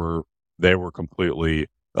left, they were completely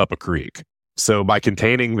up a creek. So by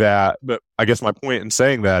containing that, but I guess my point in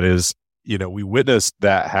saying that is, we witnessed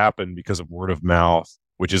that happen because of word of mouth,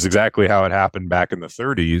 which is exactly how it happened back in the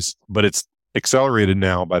 30s, but it's accelerated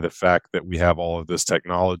now by the fact that we have all of this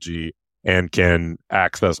technology and can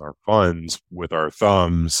access our funds with our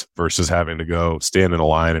thumbs versus having to go stand in a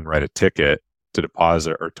line and write a ticket to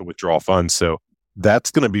deposit or to withdraw funds. So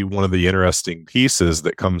that's going to be one of the interesting pieces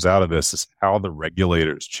that comes out of this, is how the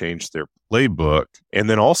regulators change their playbook. And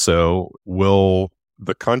then also, will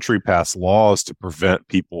the country pass laws to prevent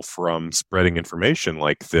people from spreading information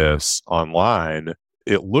like this online?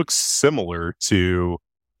 It looks similar to,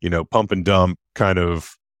 pump and dump kind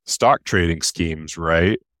of stock trading schemes,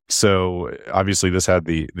 right? So obviously this had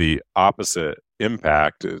the opposite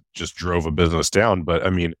impact. It just drove a business down. But I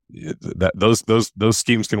mean, those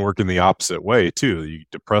schemes can work in the opposite way too. You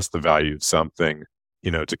depress the value of something,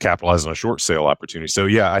 to capitalize on a short sale opportunity. So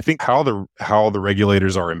yeah, I think how the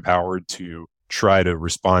regulators are empowered to try to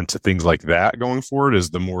respond to things like that going forward is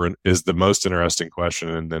the most interesting question.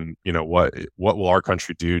 And then, what will our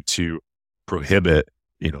country do to prohibit,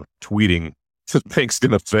 tweeting the bank's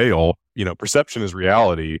going to fail? Perception is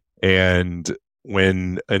reality. And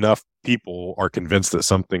when enough people are convinced that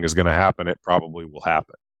something is going to happen, it probably will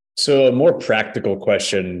happen. So a more practical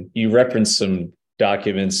question, you referenced some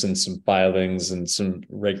documents and some filings and some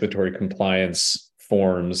regulatory compliance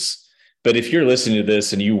forms. But if you're listening to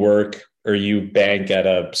this and you work or you bank at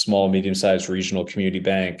a small, medium-sized regional community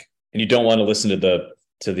bank, and you don't want to listen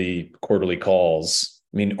to the quarterly calls,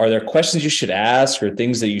 I mean, are there questions you should ask or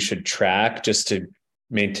things that you should track just to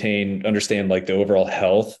understand like the overall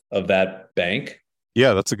health of that bank?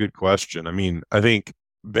 Yeah, that's a good question. I mean, I think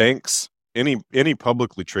banks, any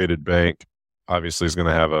publicly traded bank obviously is going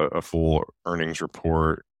to have a full earnings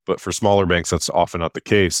report, but for smaller banks, that's often not the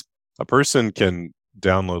case. A person can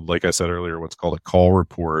download, like I said earlier, what's called a call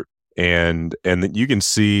report, and then you can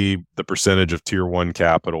see the percentage of tier one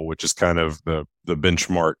capital, which is kind of the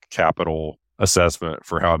benchmark capital assessment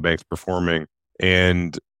for how a bank's performing.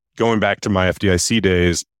 And going back to my FDIC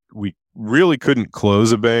days, we really couldn't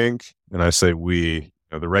close a bank. And I say we,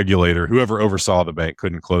 the regulator, whoever oversaw the bank,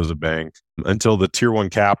 couldn't close a bank until the tier one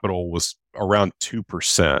capital was around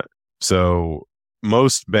 2%. So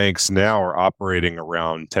most banks now are operating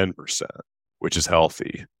around 10%, which is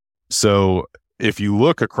healthy. So if you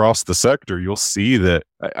look across the sector, you'll see that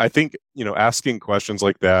I think, asking questions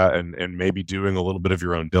like that and maybe doing a little bit of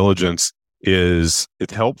your own diligence it's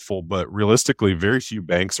helpful, but realistically, very few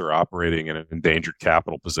banks are operating in an endangered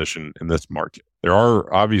capital position in this market. There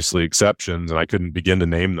are obviously exceptions, and I couldn't begin to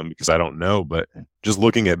name them because I don't know, but just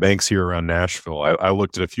looking at banks here around Nashville, I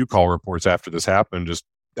looked at a few call reports after this happened just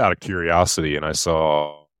out of curiosity, and I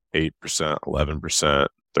saw 8%, 11%,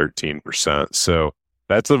 13%. So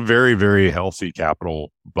that's a very, very healthy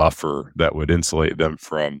capital buffer that would insulate them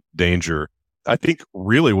from danger. I think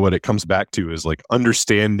really what it comes back to is like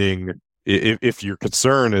understanding if your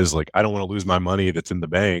concern is like, I don't want to lose my money that's in the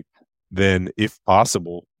bank, then if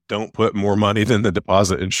possible, don't put more money than the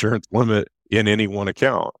deposit insurance limit in any one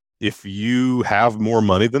account. If you have more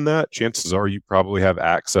money than that, chances are you probably have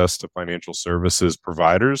access to financial services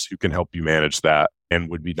providers who can help you manage that and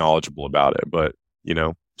would be knowledgeable about it. But,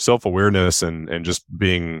 self-awareness and just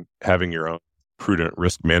having your own prudent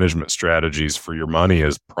risk management strategies for your money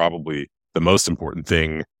is probably the most important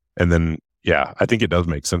thing. And then, I think it does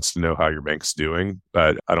make sense to know how your bank's doing,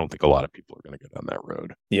 but I don't think a lot of people are going to go down that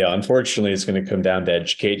road. Yeah, unfortunately, it's going to come down to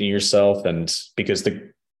educating yourself. And because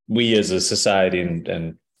we as a society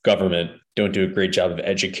and government don't do a great job of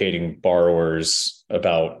educating borrowers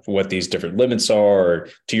about what these different limits are. Or,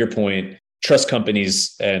 to your point, trust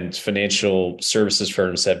companies and financial services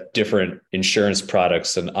firms have different insurance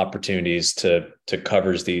products and opportunities to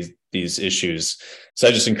cover these issues. So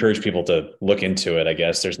I just encourage people to look into it. I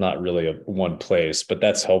guess there's not really a one place, but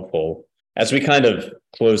that's helpful. As we kind of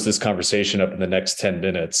close this conversation up in the next 10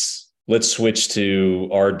 minutes, let's switch to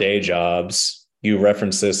our day jobs. You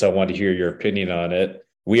referenced this. I want to hear your opinion on it.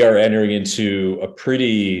 We are entering into a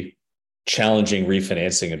pretty challenging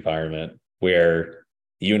refinancing environment where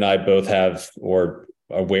you and I both have or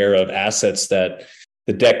are aware of assets that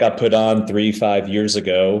the debt got put on 3-5 years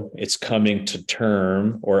ago. It's coming to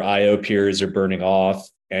term, or IO periods are burning off,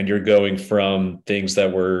 and you're going from things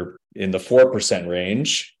that were in the 4%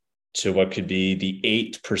 range to what could be the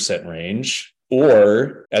 8% range.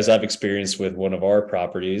 Or, as I've experienced with one of our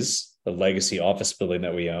properties, a legacy office building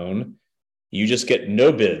that we own, you just get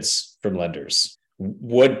no bids from lenders.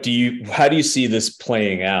 How do you see this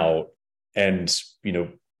playing out? And,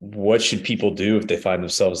 what should people do if they find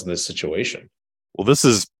themselves in this situation? Well,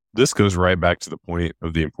 this goes right back to the point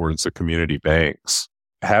of the importance of community banks.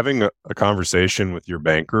 Having a conversation with your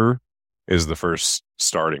banker is it's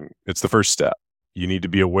the first step. You need to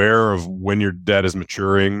be aware of when your debt is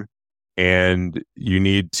maturing, and you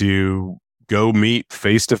need to go meet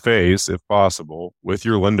face to face, if possible, with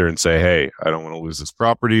your lender and say, hey, I don't want to lose this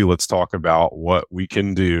property. Let's talk about what we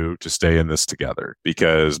can do to stay in this together,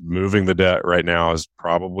 because moving the debt right now is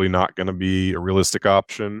probably not going to be a realistic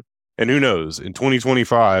option. And who knows, in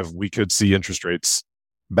 2025, we could see interest rates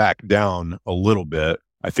back down a little bit.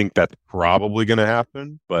 I think that's probably going to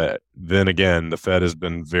happen. But then again, the Fed has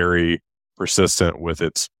been very persistent with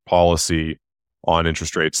its policy on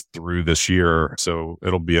interest rates through this year. So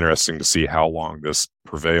it'll be interesting to see how long this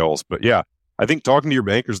prevails. But I think talking to your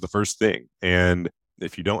banker is the first thing. And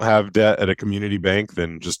if you don't have debt at a community bank,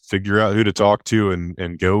 then just figure out who to talk to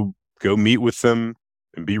and go meet with them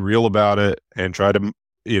and be real about it and try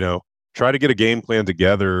to get a game plan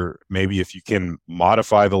together. Maybe if you can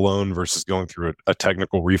modify the loan versus going through a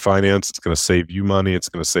technical refinance, it's going to save you money. It's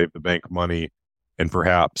going to save the bank money, and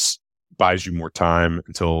perhaps buys you more time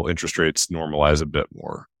until interest rates normalize a bit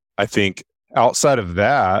more. I think outside of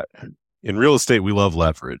that, in real estate, we love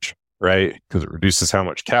leverage, right? Because it reduces how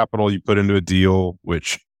much capital you put into a deal,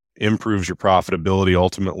 which improves your profitability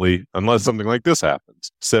ultimately, unless something like this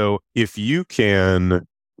happens. So if you can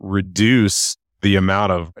reduce the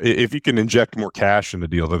amount if you can inject more cash in the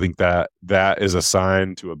deals, I think that is a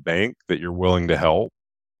sign to a bank that you're willing to help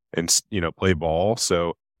and, play ball.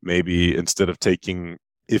 So maybe instead of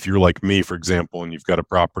if you're like me, for example, and you've got a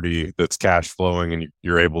property that's cash flowing and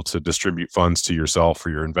you're able to distribute funds to yourself or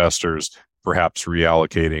your investors, perhaps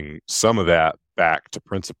reallocating some of that back to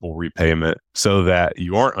principal repayment so that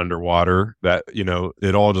you aren't underwater, that,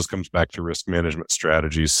 it all just comes back to risk management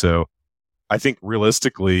strategies. So I think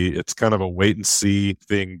realistically, it's kind of a wait and see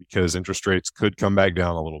thing because interest rates could come back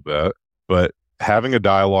down a little bit, but having a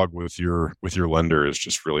dialogue with your lender is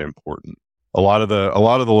just really important. A lot of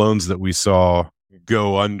the loans that we saw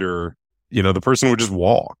go under, the person would just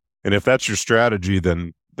walk. And if that's your strategy,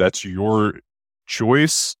 then that's your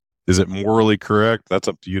choice. Is it morally correct? That's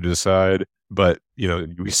up to you to decide. But,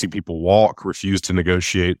 we see people walk, refuse to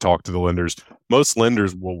negotiate, talk to the lenders. Most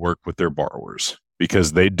lenders will work with their borrowers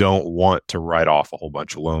because they don't want to write off a whole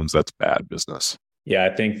bunch of loans. That's bad business. Yeah,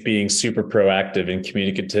 I think being super proactive and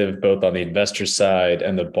communicative, both on the investor side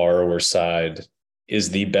and the borrower side,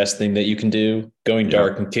 is the best thing that you can do. Going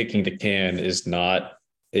dark and kicking the can is not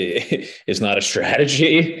a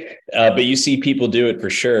strategy, but you see people do it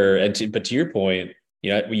for sure. But to your point,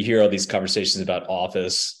 we hear all these conversations about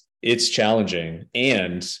office. It's challenging,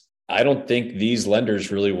 and I don't think these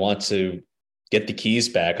lenders really want to get the keys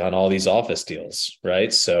back on all these office deals,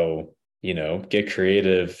 right? So get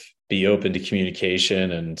creative, be open to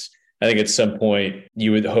communication, and I think at some point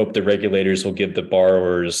you would hope the regulators will give the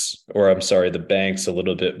banks a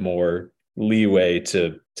little bit more leeway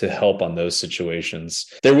to help on those situations.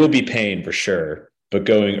 There will be pain for sure, but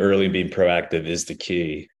going early and being proactive is the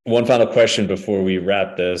key. One final question before we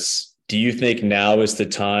wrap this. Do you think now is the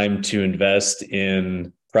time to invest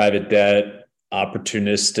in private debt,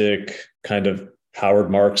 opportunistic kind of Howard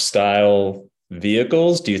Marks style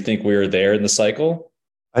vehicles? Do you think we're there in the cycle?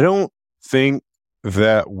 I don't think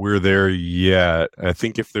that we're there yet. I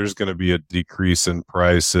think if there's going to be a decrease in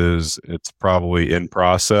prices, it's probably in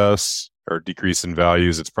process, or decrease in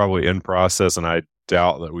values. It's probably in process, and I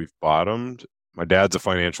doubt that we've bottomed. My dad's a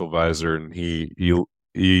financial advisor, and he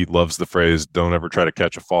loves the phrase, "Don't ever try to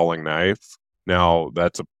catch a falling knife." Now,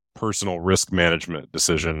 that's a personal risk management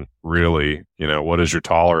decision, really. What is your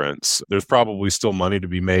tolerance? There's probably still money to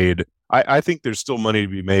be made. I think there's still money to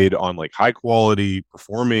be made on like high quality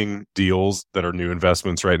performing deals that are new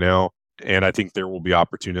investments right now. And I think there will be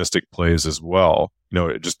opportunistic plays as well.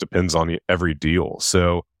 It just depends on every deal.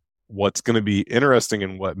 So what's going to be interesting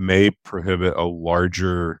and what may prohibit a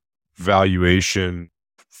larger valuation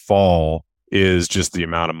fall is just the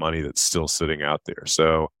amount of money that's still sitting out there.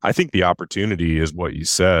 So I think the opportunity is what you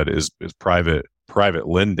said is private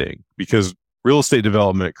lending, because real estate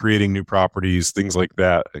development, creating new properties, things like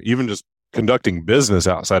that, even just conducting business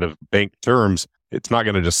outside of bank terms, it's not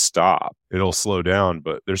going to just stop. It'll slow down,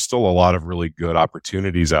 but there's still a lot of really good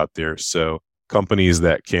opportunities out there. So companies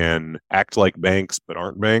that can act like banks but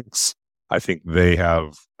aren't banks, I think they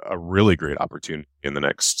have a really great opportunity in the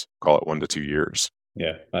next, call it 1 to 2 years.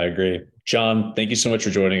 Yeah, I agree. John, thank you so much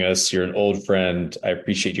for joining us. You're an old friend. I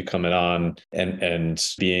appreciate you coming on and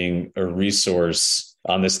being a resource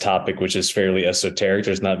on this topic, which is fairly esoteric.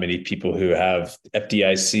 There's not many people who have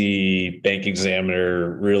FDIC, bank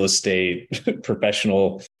examiner, real estate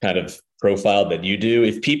professional kind of profile that you do.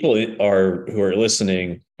 If people who are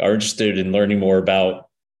listening are interested in learning more about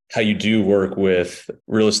how you do work with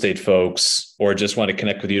real estate folks, or just want to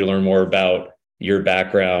connect with you to learn more about your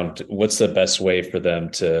background, what's the best way for them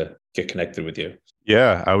to get connected with you?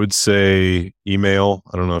 Yeah, I would say email.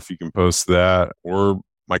 I don't know if you can post that, or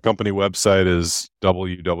my company website is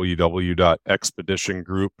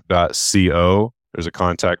www.expeditiongroup.co. There's a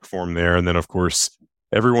contact form there. And then, of course,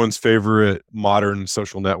 everyone's favorite modern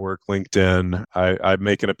social network, LinkedIn. I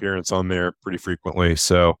make an appearance on there pretty frequently.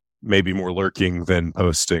 So maybe more lurking than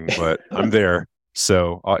posting, but I'm there.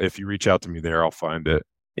 So if you reach out to me there, I'll find it.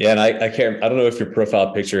 Yeah, and I don't know if your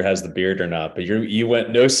profile picture has the beard or not, but you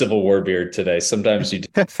went no Civil War beard today. Sometimes you do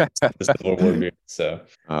the Civil War beard. So,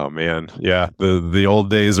 oh man, yeah, the old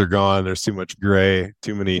days are gone. There's too much gray,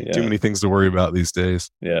 too many things to worry about these days.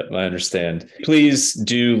 Yeah, I understand. Please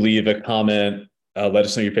do leave a comment. Let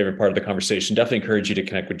us know your favorite part of the conversation. Definitely encourage you to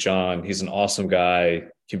connect with John. He's an awesome guy.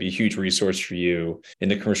 Can be a huge resource for you in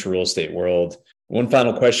the commercial real estate world. One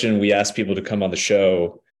final question: we ask people to come on the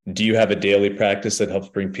show. Do you have a daily practice that helps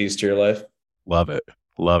bring peace to your life? Love it.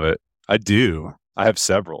 I do. I have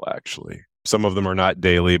several, actually. Some of them are not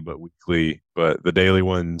daily, but weekly. But the daily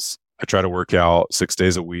ones, I try to work out 6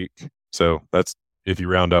 days a week. So that's, if you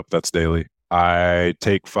round up, that's daily. I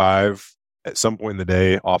take 5 at some point in the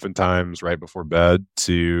day, oftentimes right before bed,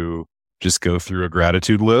 to just go through a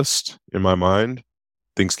gratitude list in my mind.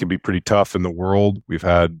 Things can be pretty tough in the world. We've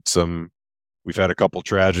had a couple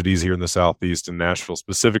tragedies here in the Southeast, in Nashville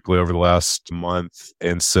specifically, over the last month.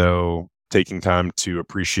 And so taking time to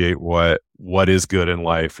appreciate what is good in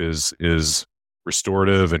life is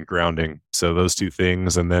restorative and grounding. So those two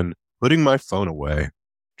things. And then putting my phone away.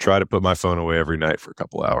 Try to put my phone away every night for a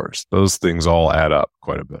couple hours. Those things all add up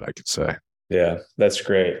quite a bit, I could say. Yeah, that's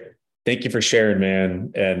great. Thank you for sharing,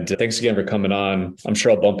 man. And thanks again for coming on. I'm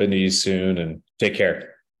sure I'll bump into you soon, and take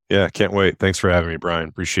care. Yeah, can't wait. Thanks for having me, Brian.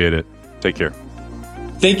 Appreciate it. Take care.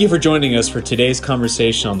 Thank you for joining us for today's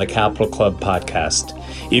conversation on the Capital Club podcast.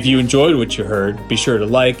 If you enjoyed what you heard, be sure to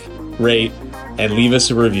like, rate, and leave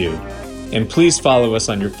us a review. And please follow us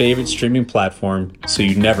on your favorite streaming platform so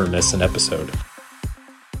you never miss an episode.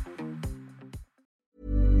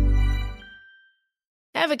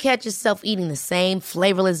 catch yourself eating the same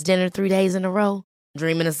flavorless dinner 3 days in a row?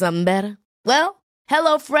 Dreaming of something better? Well,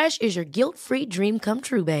 HelloFresh is your guilt-free dream come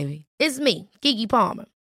true, baby. It's me, Keke Palmer.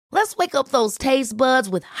 Let's wake up those taste buds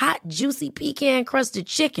with hot, juicy pecan-crusted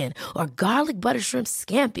chicken or garlic butter shrimp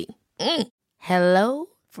scampi. Hello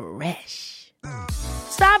Fresh.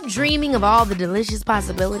 Stop dreaming of all the delicious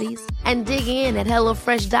possibilities and dig in at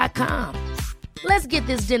HelloFresh.com. Let's get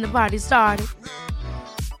this dinner party started.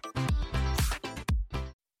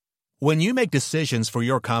 When you make decisions for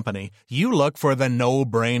your company, you look for the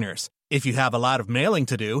no-brainers. If you have a lot of mailing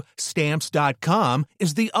to do, Stamps.com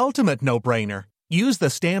is the ultimate no-brainer. Use the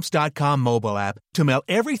Stamps.com mobile app to mail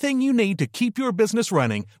everything you need to keep your business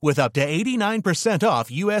running with up to 89% off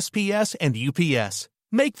USPS and UPS.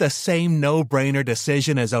 Make the same no-brainer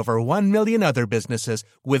decision as over 1 million other businesses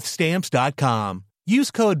with Stamps.com. Use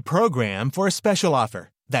code PROGRAM for a special offer.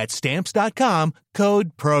 That's Stamps.com,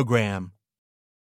 code PROGRAM.